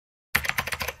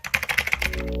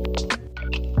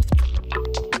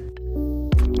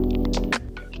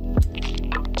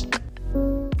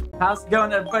How's it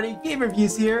going, everybody? Game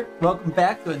Reviews here. Welcome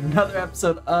back to another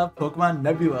episode of Pokemon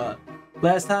Nebula.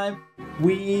 Last time,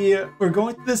 we were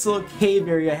going through this little cave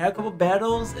area. I had a couple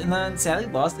battles, and then sadly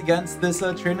lost against this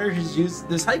trainer who's used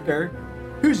this hiker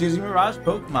who's using Mirage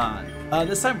Pokemon.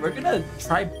 This time, we're gonna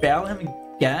try battling him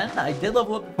again. I did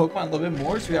level up the Pokemon a little bit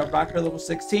more, so we got Rocker level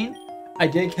 16. I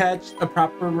did catch a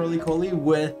proper Roly-Coly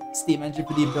with Steam Engine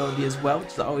for the ability as well, which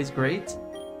is always great.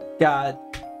 Got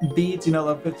Beats,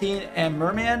 level 15, and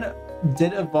Merman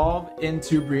did evolve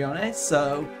into Brione,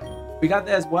 so we got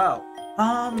that as well.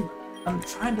 I'm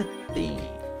trying to think.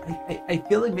 I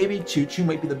feel like maybe Choo-Choo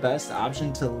might be the best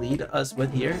option to lead us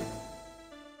with here.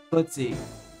 Let's see.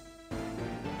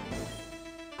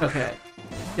 Okay.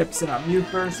 Yep, send out Mew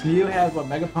first. Mew has what,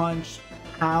 Mega Punch,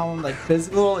 Pound, like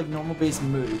physical, like normal base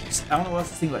moves. I don't know what else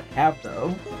this thing would have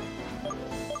though.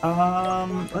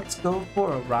 Let's go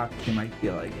for a Rock Tomb, I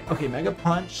feel like. Okay, Mega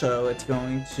Punch, so it's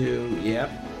going to, yep.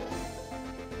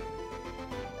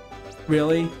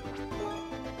 Really?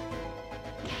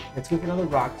 Let's get another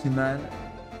Rock Tomb then.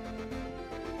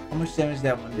 How much damage does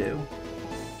that one do?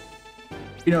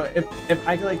 You know, if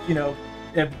I could, like,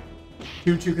 if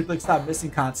Choo-Choo could, like, stop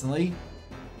missing constantly,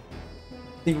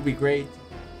 I think it would be great.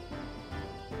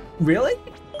 Really?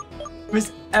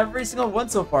 Missed every single one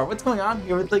so far. What's going on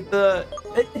here with, like,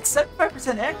 it's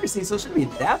 75% accuracy, so it shouldn't be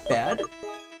that bad.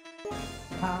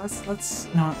 Let's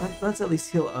at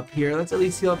least heal up here. Let's at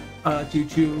least heal up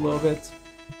Choo-Choo a little bit.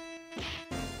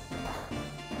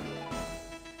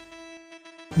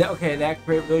 Okay, that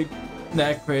crit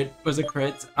was a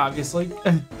crit, obviously.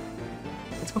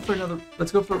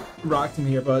 Let's go for Rock Tomb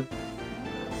here, bud.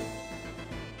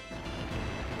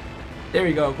 There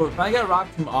we go. Cool. I got Rock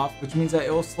Tomb off, which means that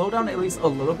it will slow down at least a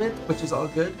little bit, which is all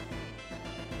good.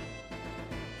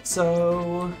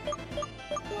 So,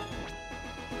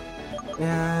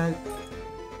 yeah,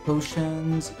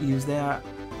 potions, use that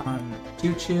on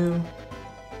Choo-Choo.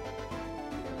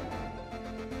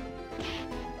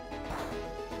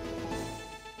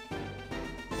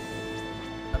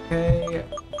 Okay, I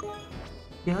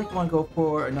feel like I want to go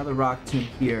for another Rock Tomb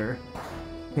here.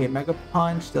 Okay, Mega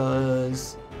Punch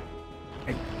does...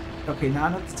 Okay,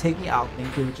 not enough to take me out,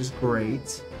 thank you, which is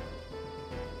great.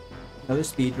 Another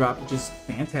speed drop, which is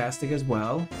fantastic as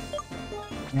well.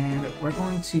 And we're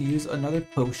going to use another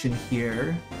potion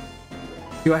here.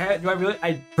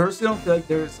 I personally don't feel like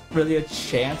there's really a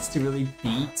chance to really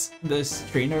beat this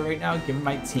trainer right now, given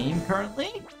my team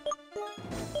currently.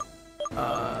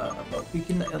 But we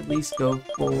can at least go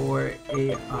for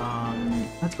a,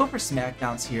 let's go for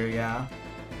Smackdowns here, yeah.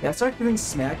 Yeah, start doing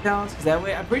Smackdowns, because that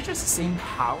way, I'm pretty sure it's the same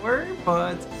power,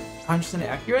 but 100%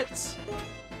 accurate.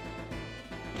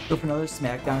 Go for another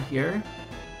Smackdown here.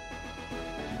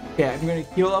 Okay, I'm going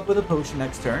to heal up with a potion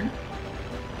next turn.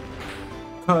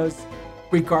 Because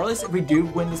regardless if we do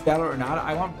win this battle or not,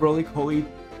 I want Roly-Coly,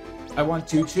 I want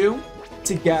Choo-Choo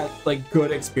to get, like,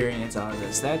 good experience out of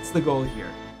this. That's the goal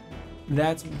here.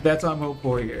 That's what I'm hoping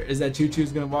for here, is that Choo-Choo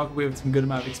is going to walk away with some good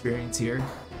amount of experience here.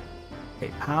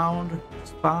 Okay, Pound,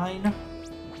 it's fine.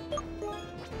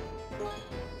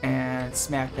 And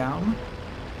Smackdown.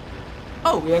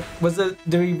 Oh,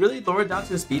 did we really lower it down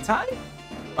to a speed tie?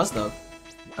 Must have.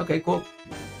 Okay, cool.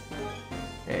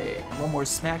 Okay, one more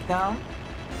Smackdown.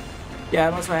 Yeah,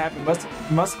 that's what happened.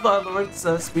 Must have lowered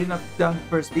its speed enough down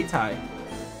for a speed tie.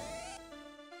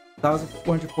 That was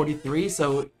 143,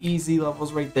 so easy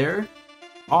levels right there.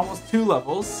 Almost 2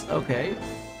 levels. Okay.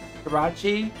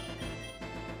 Karachi.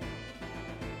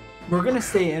 We're gonna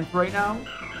stay in for right now,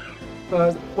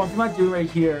 because one thing I'm doing right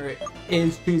here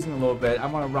is choosing a little bit. I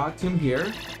want a Rock Tomb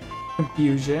here.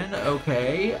 Confusion,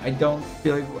 okay. I don't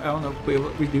know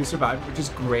if we do survive, which is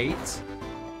great.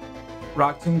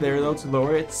 Rock Tomb there though to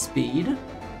lower its speed.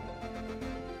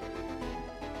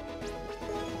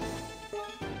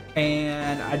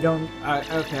 And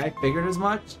okay, I figured as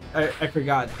much. I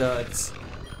forgot that it's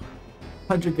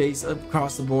 100 base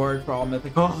across the board for all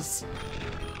mythicals.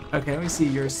 Okay, let me see.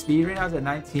 Your speed right now is at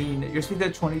 19. Your speed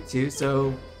at 22.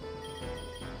 So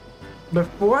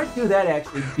before I do that,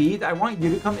 actually, Beat, I want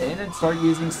you to come in and start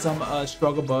using some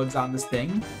struggle bugs on this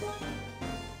thing.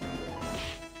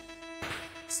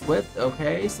 Swift,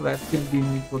 okay, so that's going to be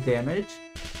equal damage.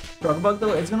 Struggle bug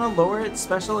though, it's going to lower its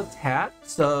special attack,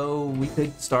 so we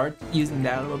could start using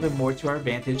that a little bit more to our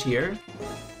advantage here.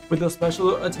 With those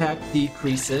special attack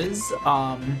decreases,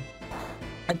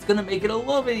 it's gonna make it a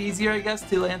little bit easier, I guess,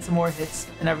 to land some more hits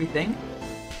and everything.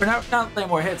 Or not land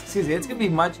more hits, excuse me. It's gonna be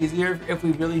much easier if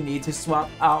we really need to swap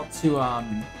out to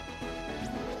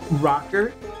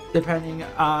Rocker, depending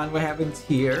on what happens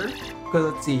here.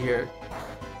 Because let's see here.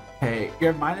 Okay,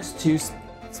 you're at -2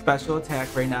 special attack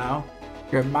right now.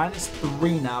 You're at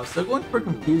 -3 now. Still going for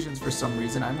confusions for some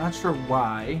reason. I'm not sure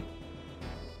why.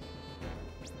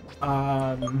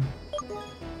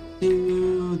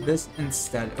 Do this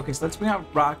instead. Okay, so let's bring out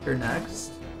Rocker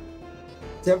next.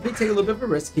 Definitely take a little bit of a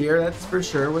risk here, that's for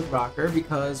sure, with Rocker,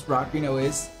 because Rocker, you know,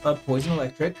 is a poison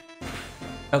electric.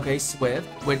 Okay, Swift,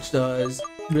 which does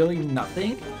really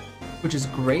nothing, which is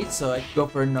great, so I could go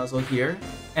for a Nuzzle here.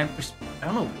 And for, I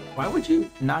don't know, why would you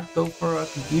not go for a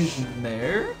confusion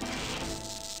there?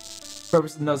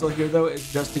 Purpose of Nuzzle here, though,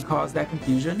 is just to cause that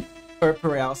confusion, or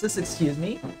paralysis, excuse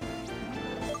me.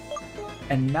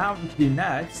 And now what we can do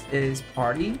next is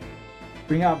Party,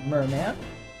 bring out Merman.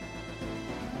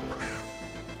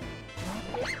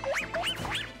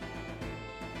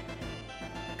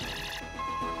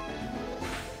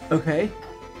 Okay.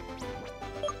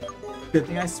 Good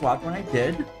thing I swapped when I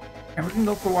did. And we're gonna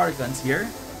go for water guns here.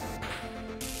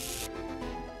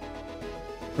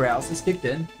 Paralysis kicked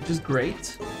in, which is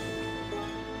great.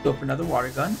 Go for another water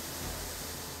gun.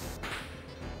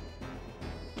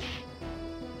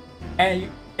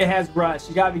 And it has Rush.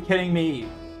 You gotta be kidding me.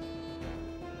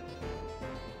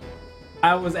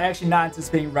 I was actually not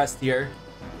anticipating Rust here.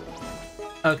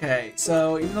 Okay,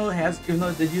 so even though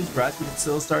it did use Rust, we can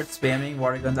still start spamming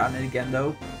water guns on it again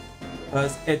though.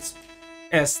 Because it's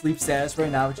at sleep status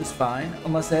right now, which is fine.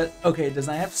 Unless that, okay, it does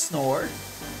not have Snore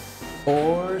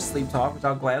or Sleep Talk, which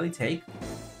I'll gladly take.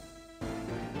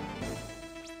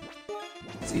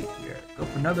 Let's see here. Go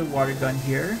for another water gun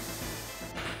here.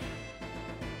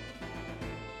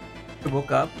 I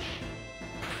woke up.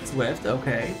 Swift,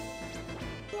 okay.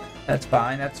 That's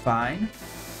fine, that's fine.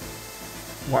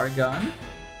 Water gun.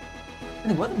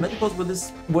 And what mythicals would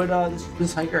this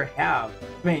hiker have?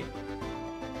 I mean,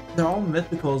 they're all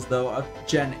mythicals though of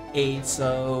Gen 8,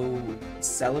 so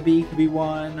Celebi could be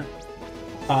one.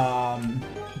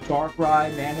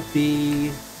 Darkrai,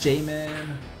 Manaphy,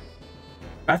 Jamin.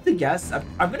 I have to guess.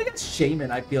 I'm gonna guess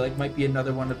Shaman. I feel like might be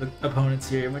another one of the opponents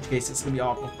here. In which case, it's gonna be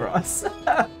awful for us.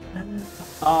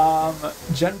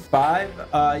 Gen 5.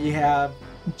 You have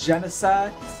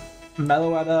Genesect,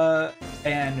 Meloetta,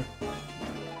 and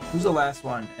who's the last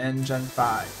one in Gen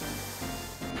 5?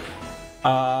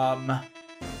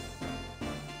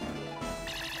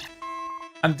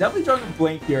 I'm definitely drawing a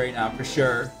blank here right now for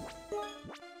sure.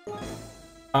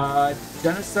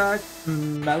 Genesect,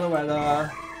 Meloetta,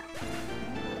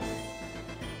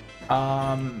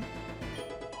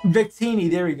 Victini,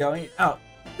 there we go. Oh,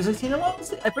 is Victini one?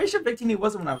 I'm pretty sure Victini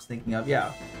was the one I was thinking of,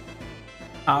 yeah.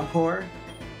 Encore.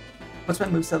 What's my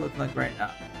moveset looking like right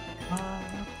now?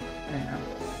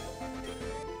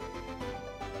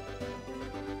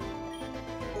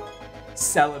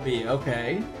 Celebi,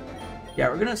 okay. Yeah,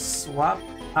 we're gonna swap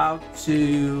out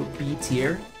to B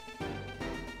tier.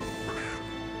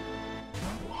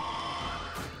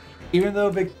 Even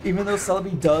though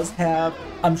Celebi does have,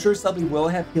 I'm sure Celebi will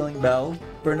have Healing Bell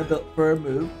for a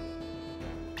move.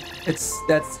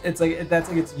 That's like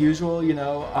its usual, you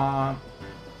know.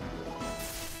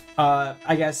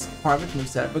 I guess part of its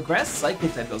moveset. But Grass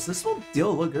Psychic type goes. This will deal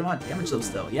a little good amount of damage though.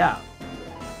 Still, yeah.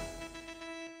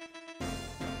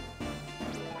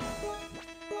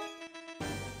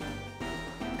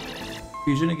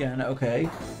 Fusion again. Okay,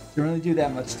 didn't really do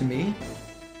that much to me.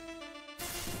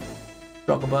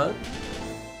 Struggle Bug.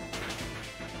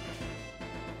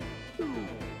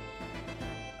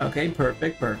 Okay,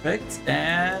 perfect, perfect.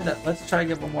 And let's try to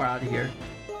get one more out of here.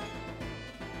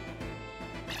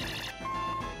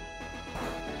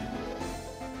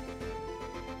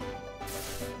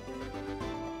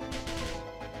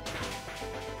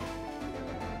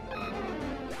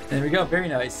 There we go, very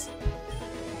nice.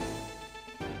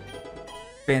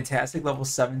 Fantastic, level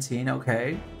 17,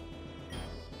 okay.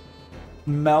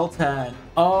 Melton.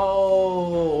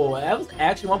 Oh, that was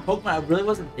actually one Pokemon I really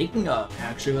wasn't thinking of,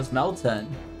 actually, was Melton.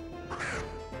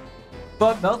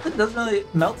 But Melton doesn't really...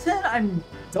 Melton, I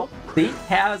don't think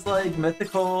has, like,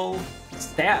 mythical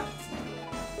stats.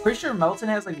 Pretty sure Melton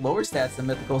has, like, lower stats than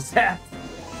mythical stats.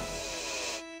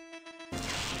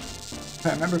 If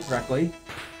I remember correctly.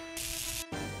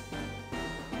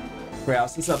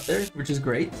 Paralysis up there, which is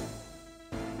great.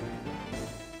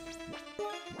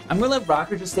 I'm gonna let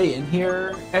Rocker just stay in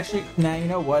here. Actually, now you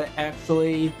know what?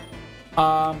 Actually,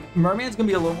 Merman's gonna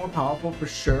be a little more powerful for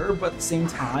sure, but at the same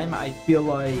time, I feel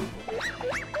like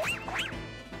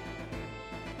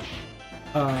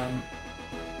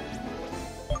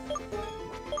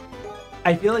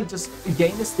just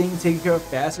getting this thing taken care of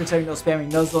faster, instead of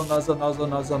spamming nuzzle, nuzzle, nuzzle,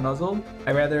 nuzzle, nuzzle.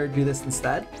 I'd rather do this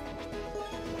instead.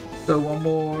 So one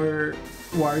more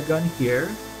water gun here.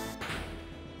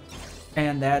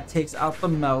 And that takes out the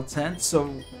Melton. So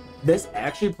this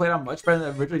actually played out much better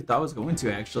than I originally thought it was going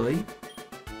to, actually.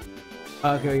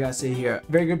 Okay, we gotta see here.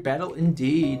 Very good battle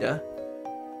indeed.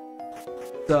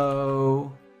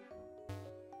 So...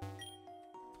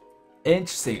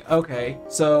 interesting. Okay,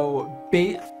 so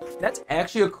that's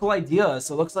actually a cool idea.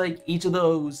 So it looks like each of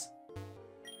those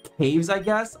caves, I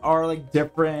guess, are like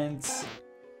different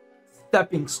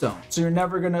stepping stones. So you're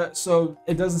never gonna... so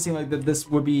it doesn't seem like that this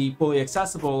would be fully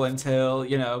accessible until,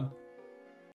 you know,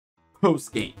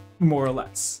 post-game, more or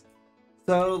less.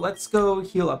 So let's go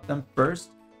heal up them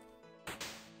first.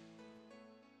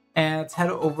 And let's head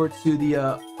over to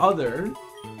the other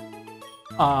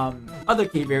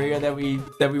cave area that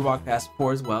we walked past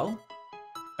before as well.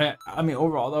 I mean,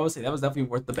 overall, I would say that was definitely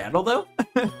worth the battle, though.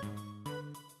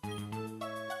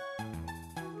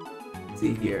 Let's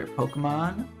see here,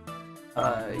 Pokemon.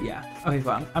 Yeah. Okay,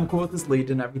 fine. I'm cool with this lead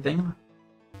and everything.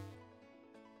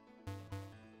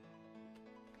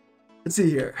 Let's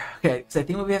see here. Okay, so I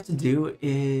think what we have to do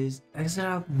is exit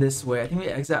out this way. I think we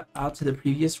exit out to the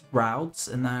previous routes,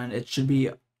 and then it should be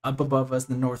up above us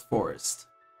in the North Forest.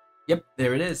 Yep,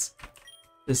 there it is.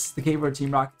 This is the cave where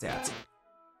Team Rocket's at.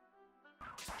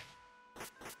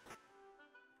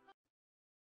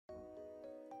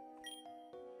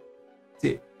 Let's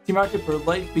see. Team Rocket for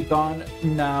life be gone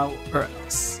now or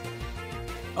else.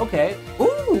 Okay.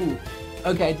 Ooh!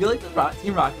 Okay, I do like the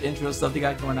Team Rocket intro stuff they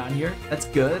got going on here. That's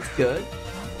good, that's good.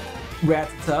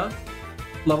 Rattata,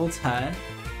 level 10.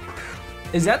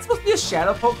 Is that supposed to be a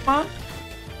shadow Pokemon?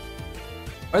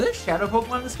 Are there shadow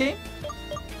Pokemon in this game?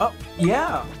 Oh,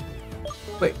 yeah.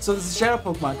 Wait, so this is a shadow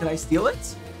Pokemon. Can I steal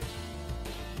it?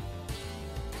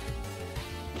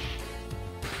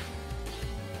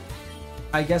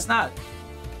 I guess not.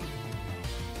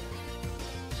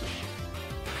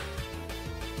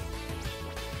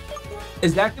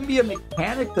 Is that gonna be a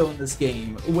mechanic though in this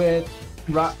game with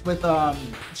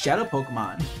shadow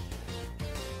Pokemon?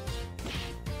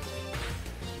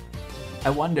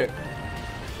 I wonder.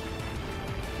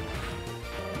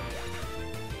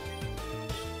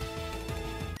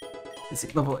 Is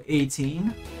it level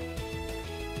 18?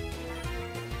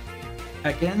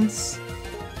 Ekans.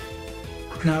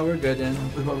 No, we're good in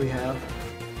with what we have.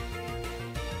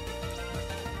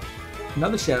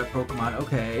 Another shadow Pokemon,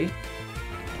 okay.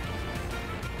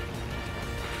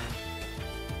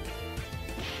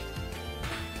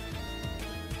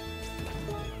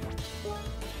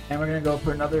 And we're gonna go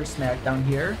for another smackdown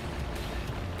here.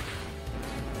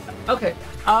 Okay,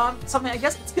 something I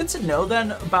guess it's good to know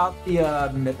then about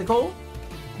the mythical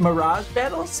Mirage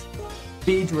battles.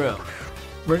 Beedrill.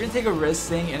 We're gonna take a risk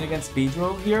staying in against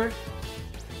Beedrill here.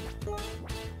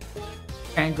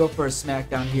 And go for a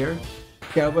smackdown here.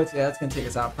 Yeah, but yeah, that's gonna take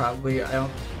us out probably. I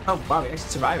don't... oh wow, we actually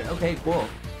survived it. Okay, cool.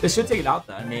 This should take it out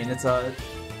then. I mean, it's a...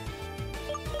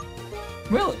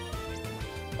 really?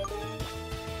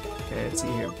 Okay, let's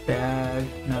see here. Bag,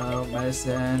 no,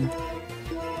 medicine.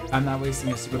 I'm not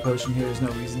wasting a super potion here, there's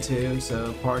no reason to.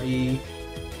 So, party.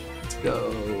 Let's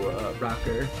go,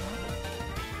 Rocker.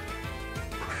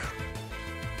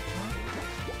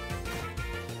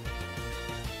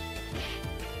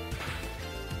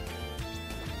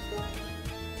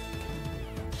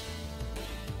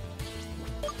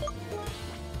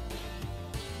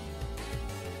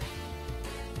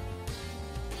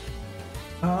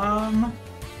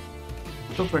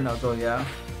 Go for Nuzzle, yeah.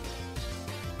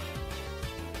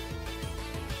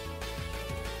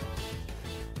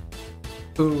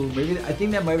 Ooh, maybe I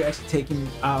think that might be actually taking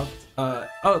out. Oh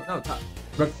no,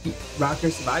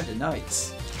 Rocker survived it.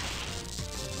 Nice.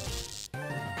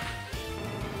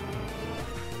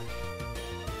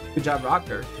 Good job,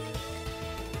 Rocker.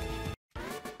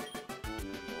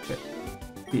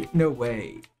 Okay. No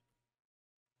way.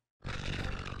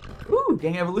 Ooh,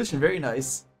 Gang Evolution, very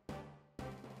nice.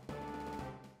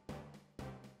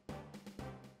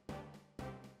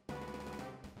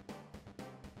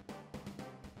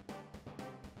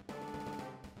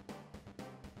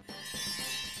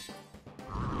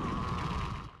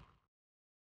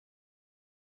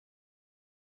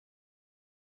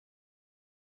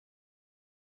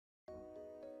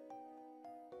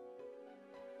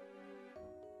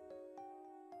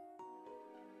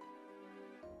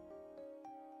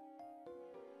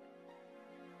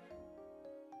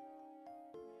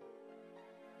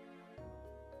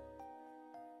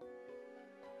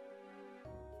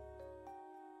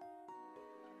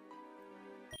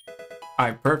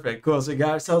 Alright, perfect. Cool. So we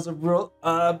got ourselves a real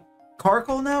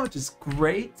Carkol now, which is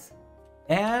great.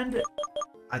 And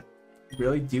I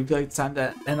really do feel like it's time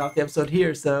to end off the episode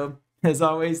here. So as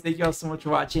always, thank you all so much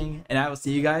for watching, and I will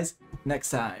see you guys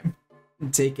next time.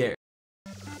 Take care.